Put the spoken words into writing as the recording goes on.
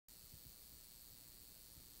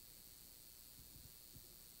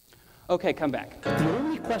Okay, come back. The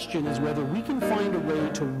only question is whether we can find a way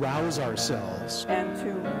to rouse ourselves. And to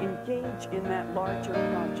engage in that larger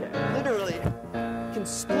project. Literally, can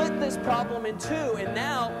split this problem in two, and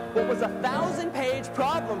now what was a 1,000-page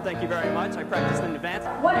problem, thank you very much, I practiced in advance.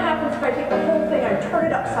 What happens if I take the whole thing and turn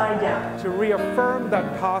it upside down? To reaffirm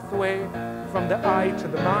that pathway from the eye to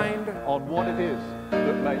the mind. On what it is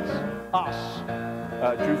that makes us,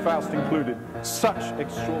 Drew Faust included, such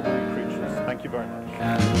extraordinary creatures. Thank you very much.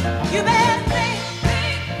 You better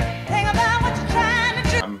think about what you're trying to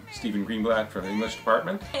do. I'm Stephen Greenblatt from the English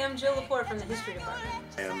department. I am Jill Lepore from the history department.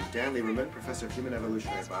 I am Daniel Lieberman, Professor of Human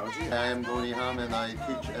Evolutionary Biology. I am Donhee Ham and I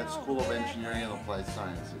teach at School of Engineering and Applied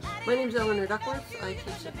Sciences. My name is Eleanor Duckworth. I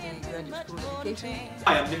teach at the Graduate School of Education.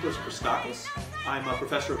 Hi, I'm Nicholas Christakis. I'm a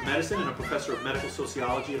professor of medicine and a professor of medical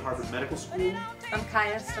sociology at Harvard Medical School. I'm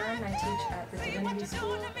Kaia Stern. I teach at the Divinity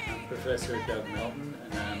School. I'm Professor Doug Melton,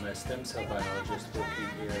 and I'm a stem cell biologist working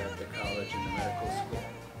here at the college and the medical school.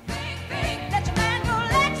 Let your mind go,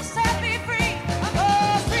 let yourself be free.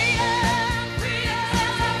 Oh, freedom, freedom,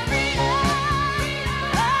 freedom, oh,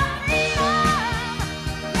 freedom,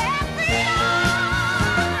 yeah, freedom,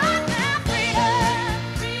 freedom, freedom,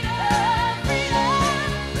 freedom,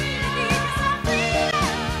 freedom,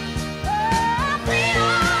 oh,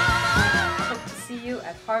 freedom. Hope to see you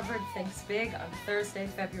at Harvard Thinks Big on Thursday,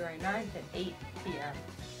 February 9th at 8 p.m.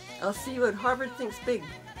 I'll see you at Harvard Thinks Big,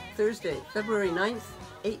 Thursday, February 9th,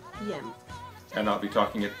 8 p.m. And I'll be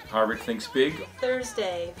talking at Harvard Thinks Big.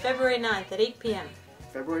 Thursday, February 9th at 8 p.m.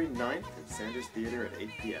 February 9th at Sanders Theater at 8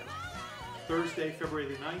 p.m. Thursday, February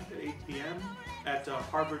the 9th at 8 p.m. at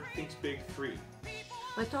Harvard Thinks Big 3.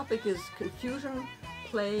 My topic is confusion,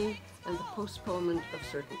 play, and the postponement of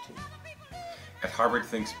certainty. At Harvard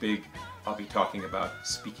Thinks Big, I'll be talking about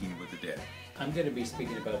speaking with the dead. I'm going to be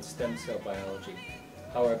speaking about stem cell biology,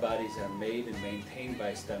 how our bodies are made and maintained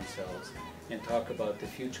by stem cells, and talk about the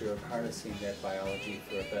future of harnessing that biology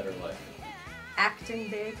for a better life. Acting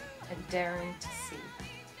big and daring to see.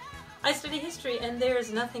 I study history, and there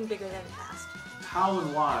is nothing bigger than the past. How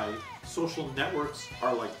and why social networks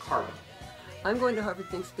are like carbon. I'm going to Harvard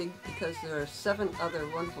Thinks Big because there are 7 other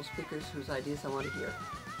wonderful speakers whose ideas I want to hear.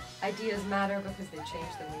 Ideas matter because they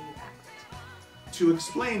change the way you act. To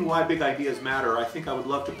explain why big ideas matter, I think I would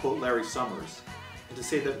love to quote Larry Summers, and to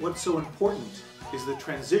say that what's so important is the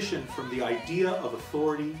transition from the idea of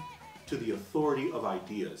authority to the authority of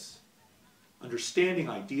ideas. Understanding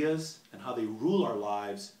ideas and how they rule our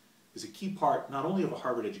lives is a key part not only of a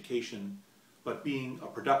Harvard education, but being a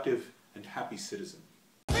productive and happy citizen.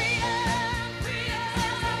 Freedom.